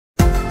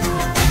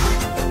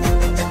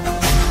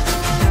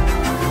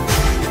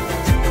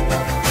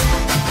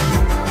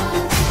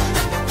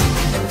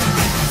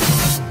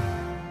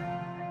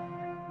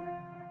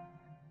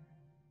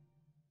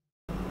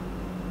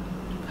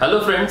Hello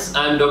friends,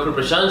 I am Dr.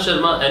 Prashant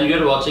Sharma and you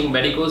are watching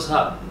MEDICO'S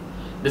Hub.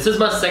 This is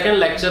my second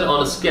lecture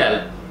on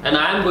scalp and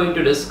I am going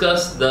to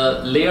discuss the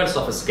layers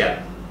of a scalp.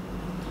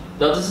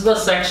 Now this is the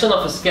section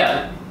of a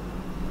scalp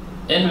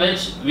in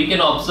which we can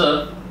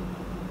observe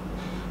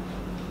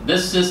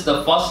this is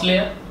the first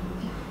layer,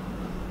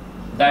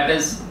 that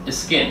is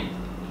skin.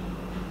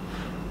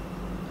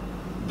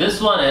 This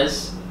one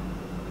is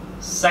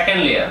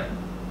second layer,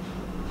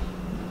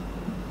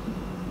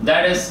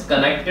 that is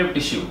connective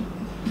tissue.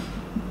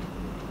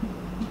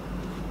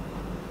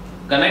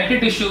 Connective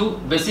tissue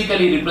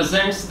basically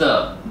represents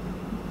the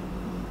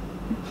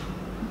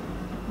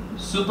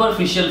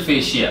superficial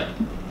fascia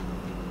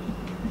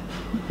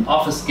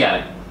of a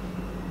scalp.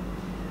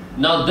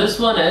 Now this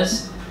one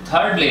is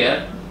third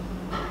layer,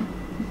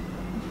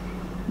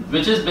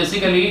 which is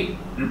basically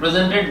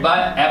represented by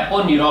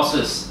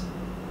aponeurosis.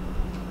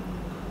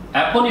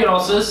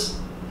 Aponeurosis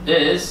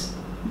is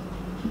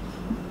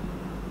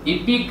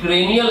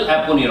epicranial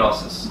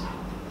aponeurosis,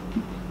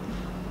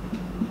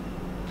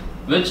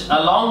 which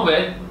along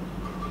with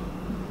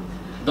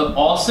the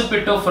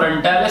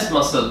occipitofrontalis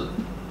muscle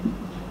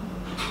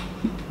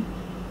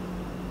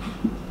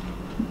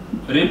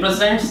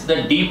represents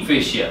the deep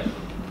fascia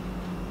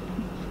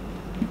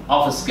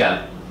of a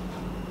scalp.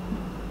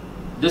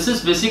 This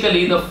is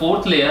basically the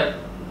fourth layer,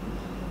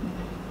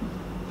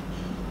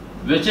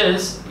 which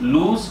is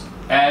loose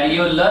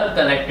areolar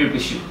connective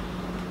tissue,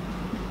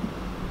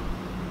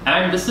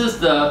 and this is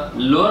the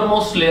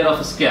lowermost layer of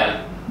a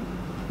scalp,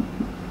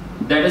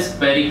 that is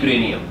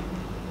pericranium.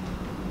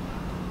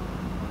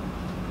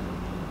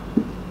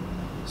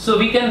 So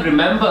we can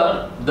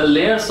remember the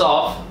layers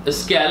of a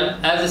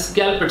scalp as a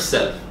scalp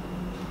itself.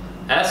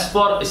 S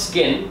for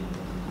skin,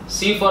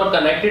 C for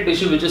connective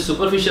tissue, which is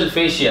superficial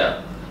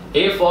fascia,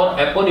 A for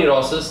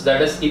aponeurosis,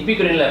 that is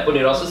epicranial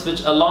aponeurosis,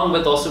 which along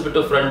with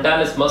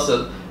occipitofrontalis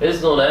muscle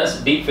is known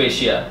as deep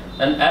fascia,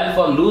 and L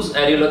for loose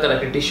areolar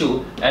connective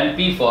tissue, and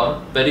P for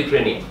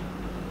pericranium.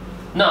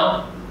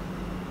 Now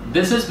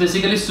this is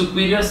basically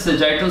superior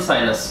sagittal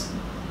sinus.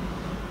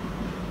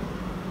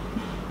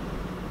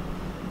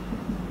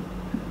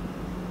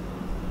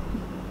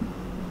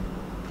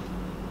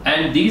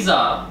 And these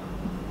are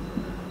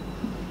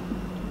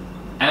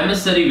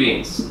emissary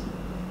veins.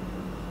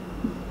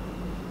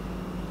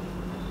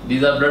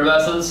 These are blood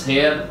vessels,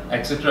 hair,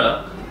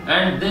 etc.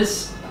 And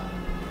this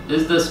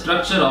is the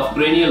structure of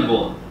cranial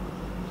bone.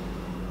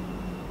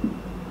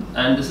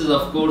 And this is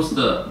of course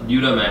the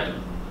dura mater.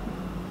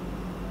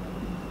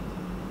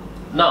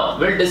 Now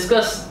we'll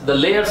discuss the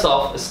layers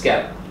of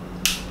scalp.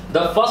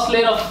 The first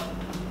layer of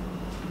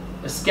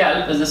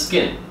scalp is the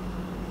skin.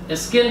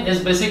 Skin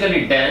is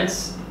basically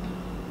dense,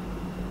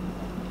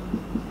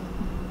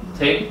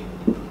 thick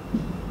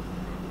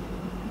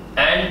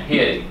and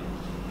hairy.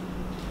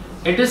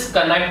 It is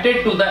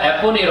connected to the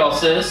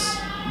aponeurosis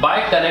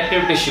by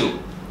connective tissue.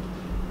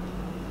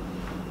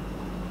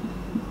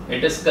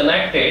 It is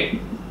connected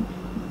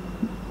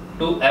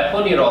to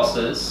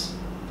aponeurosis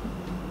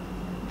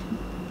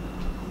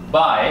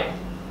by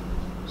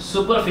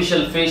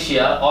superficial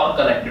fascia or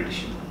connective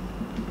tissue.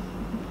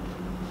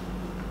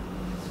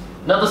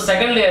 Now the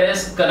second layer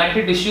is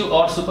connective tissue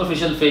or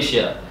superficial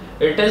fascia.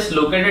 It is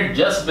located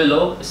just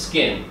below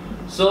skin,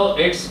 so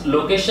its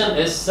location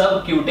is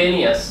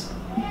subcutaneous.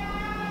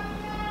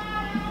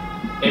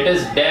 It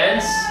is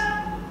dense,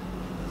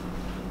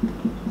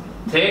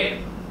 thick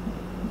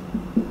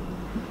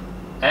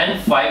and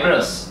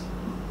fibrous,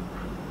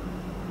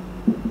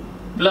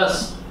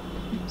 plus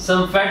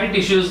some fatty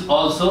tissues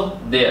also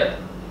there.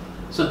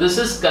 So this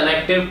is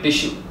connective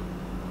tissue.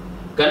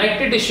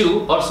 Connective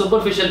tissue or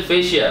superficial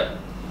fascia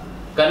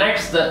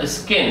connects the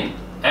skin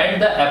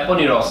and the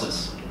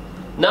aponeurosis.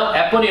 Now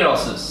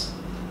aponeurosis.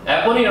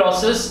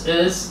 Aponeurosis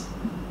is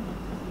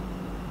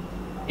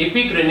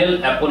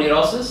epicranial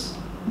aponeurosis,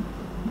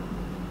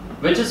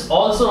 which is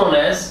also known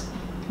as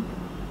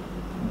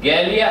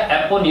gallia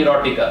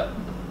aponeurotica.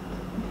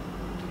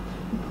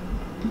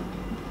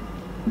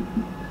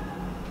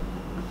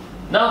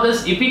 Now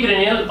this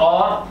epicranial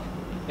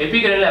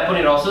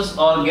aponeurosis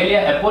or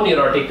gallia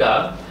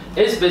aponeurotica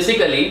is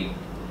basically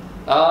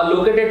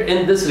located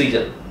in this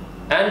region,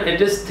 and it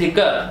is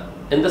thicker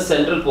in the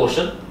central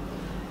portion.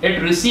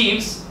 It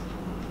receives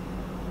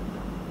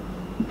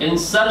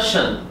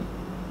insertion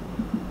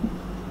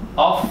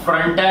of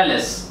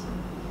frontalis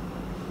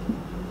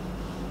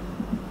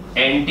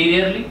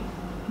anteriorly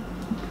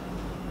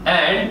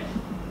and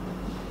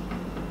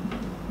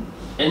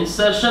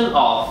insertion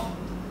of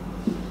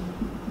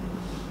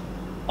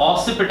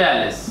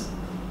occipitalis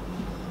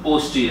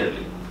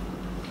posteriorly.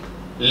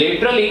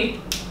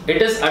 Laterally,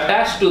 it is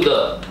attached to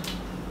the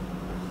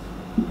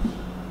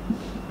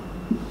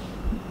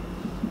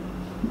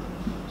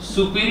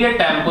superior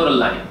temporal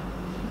line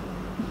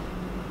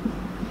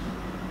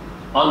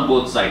on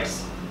both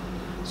sides.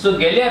 So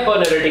gallia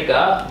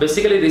aponeurotica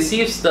basically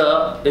receives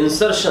the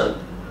insertion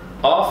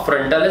of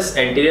frontalis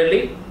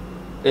anteriorly,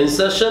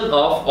 insertion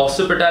of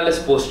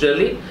occipitalis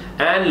posteriorly,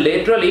 and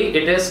laterally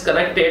it is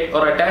connected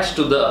or attached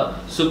to the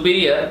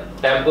superior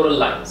temporal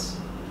lines.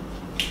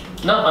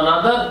 Now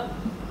another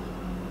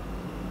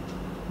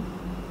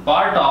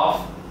part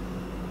of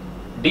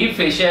deep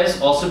fascia is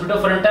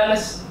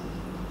occipitofrontalis.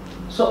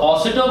 So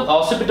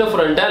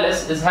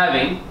occipitofrontalis is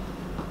having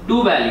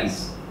two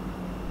valleys.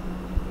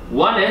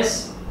 One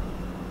is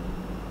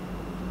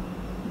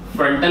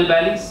frontal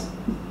valleys,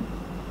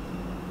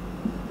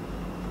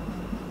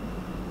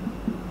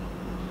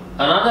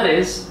 another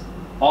is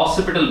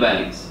occipital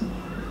valleys.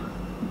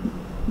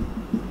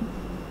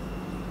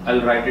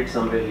 I'll write it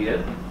somewhere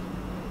here.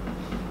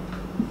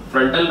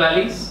 Frontal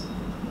valleys,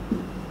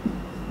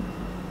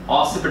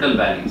 occipital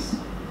valleys.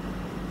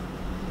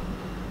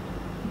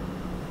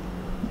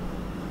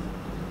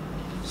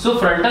 So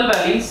frontal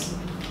valleys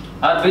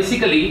are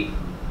basically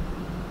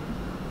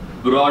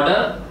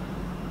broader,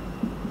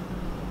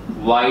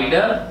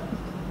 wider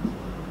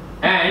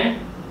and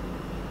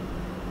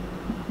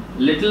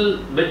little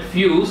bit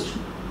fused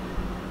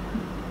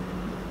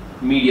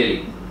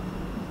medially,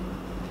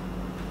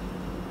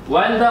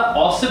 while the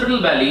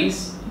occipital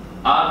valleys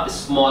are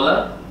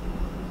smaller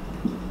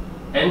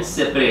and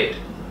separate.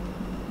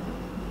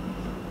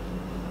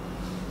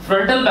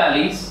 Frontal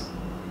valleys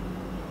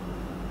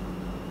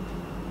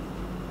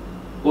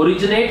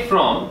originate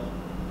from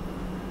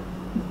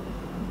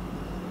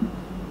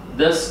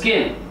the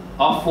skin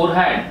of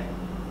forehead,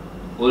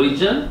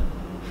 origin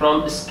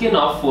from skin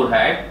of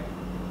forehead,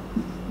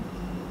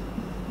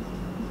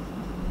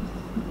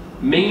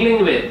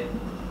 mingling with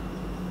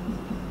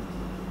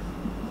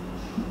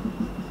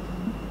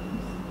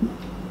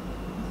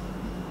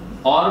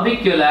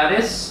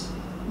orbicularis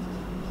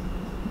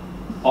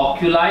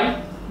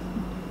oculi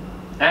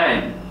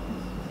and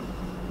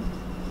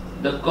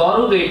the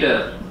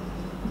corrugator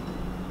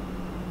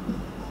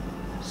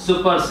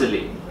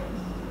supercilii,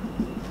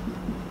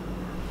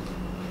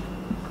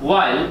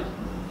 while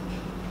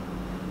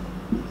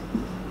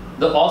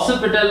the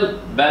occipital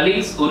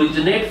valleys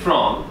originate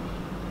from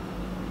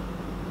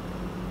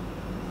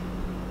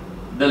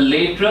the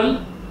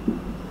lateral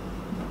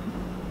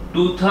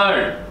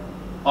 2/3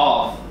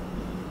 of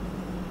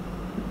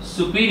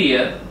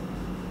superior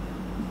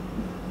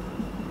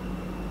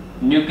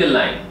nuchal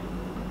line.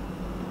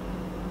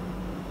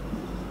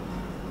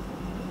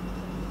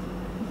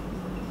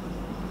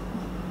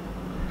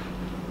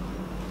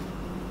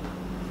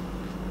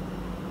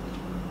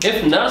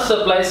 If nerve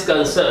supply is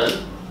concerned,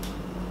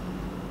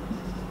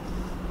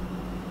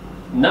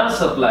 nerve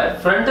supply,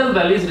 frontal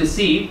valleys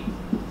receive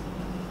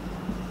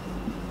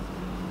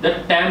the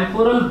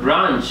temporal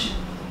branch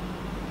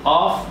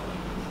of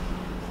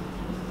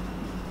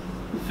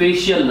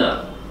facial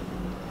nerve,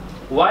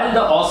 while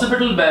the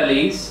occipital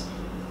valleys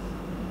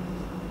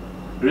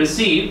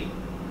receive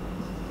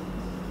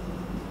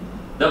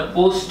the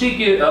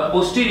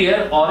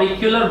posterior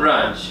auricular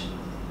branch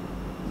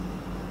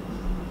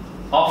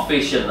of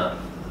facial nerve.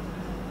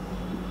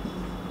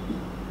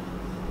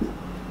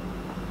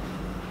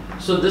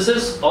 So this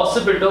is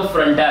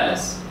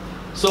occipitofrontalis.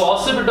 So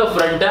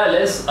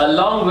occipitofrontalis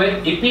along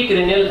with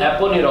epicranial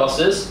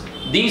aponeurosis,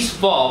 these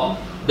form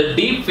the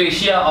deep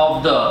fascia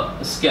of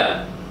the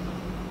scalp.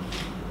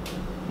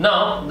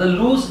 Now the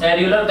loose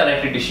areolar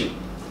connective tissue.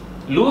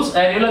 Loose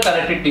areolar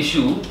connective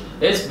tissue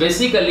is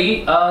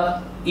basically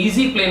a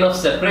easy plane of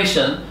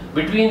separation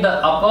between the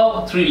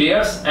upper three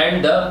layers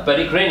and the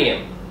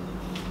pericranium.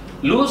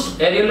 Loose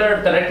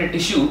areolar connective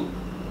tissue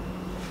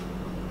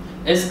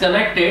is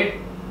connected.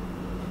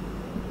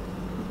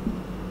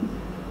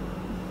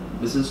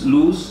 This is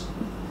loose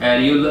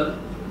areolar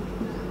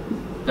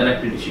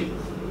connective tissue.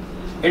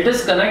 It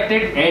is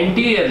connected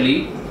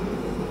anteriorly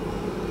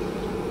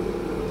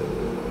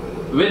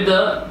with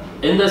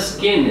in the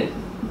skin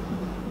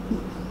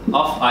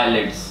of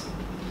eyelids.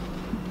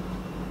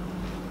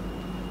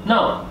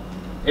 Now,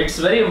 it's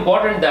very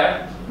important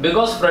that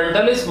because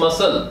frontalis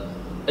muscle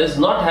is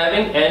not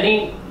having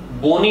any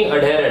bony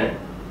adherent,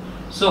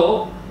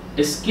 so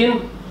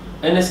skin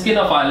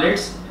of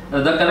eyelids,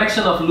 the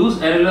connection of loose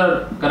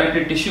areolar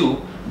connective tissue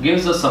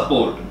gives a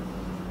support.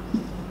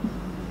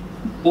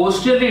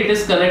 Posteriorly, it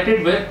is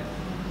connected with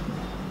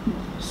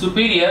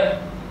superior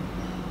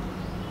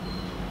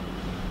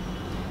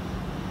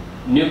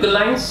nuchal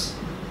lines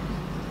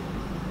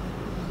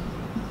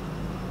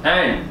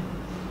and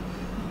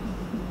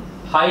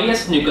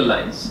highest nuchal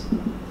lines.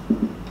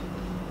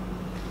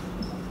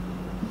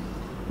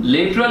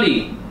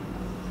 Laterally,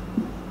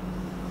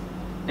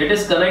 it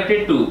is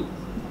connected to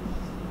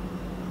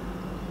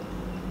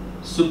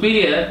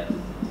superior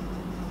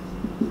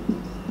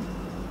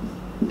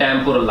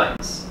temporal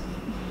lines.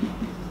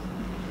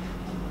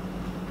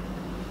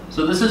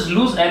 So this is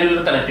loose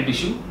areolar connective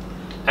tissue,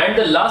 and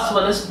the last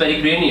one is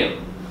pericranium.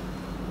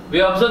 We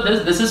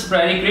observe this is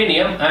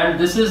pericranium and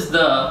this is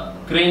the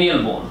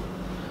cranial bone.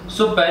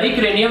 So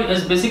pericranium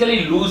is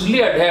basically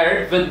loosely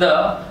adhered with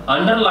the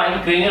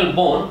underlying cranial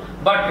bone,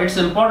 but it's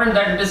important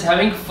that it is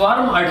having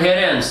firm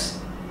adherence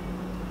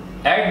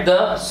at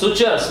the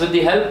sutures with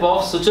the help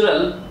of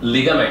sutural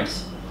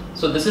ligaments.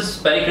 So this is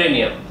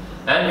pericranium,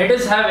 and it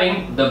is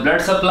having the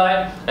blood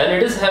supply and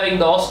it is having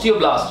the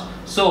osteoblast,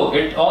 so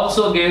it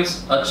also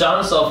gives a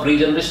chance of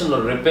regeneration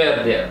or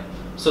repair there.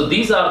 So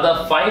these are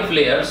the 5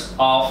 layers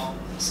of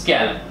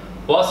scalp.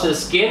 First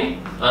is skin,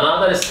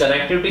 another is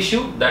connective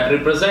tissue that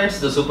represents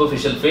the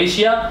superficial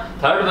fascia.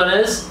 Third one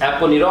is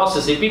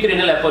aponeurosis,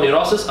 epicranial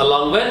aponeurosis,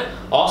 along with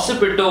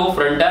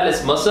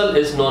occipitofrontalis muscle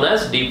is known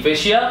as deep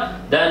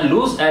fascia. Then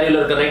loose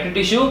areolar connective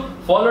tissue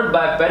followed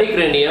by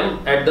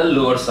pericranium at the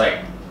lower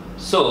side.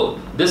 So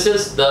this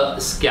is the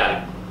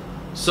scalp.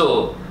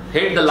 So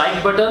hit the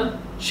like button,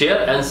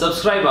 share and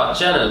subscribe our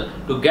channel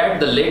to get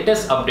the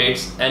latest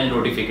updates and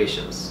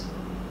notifications.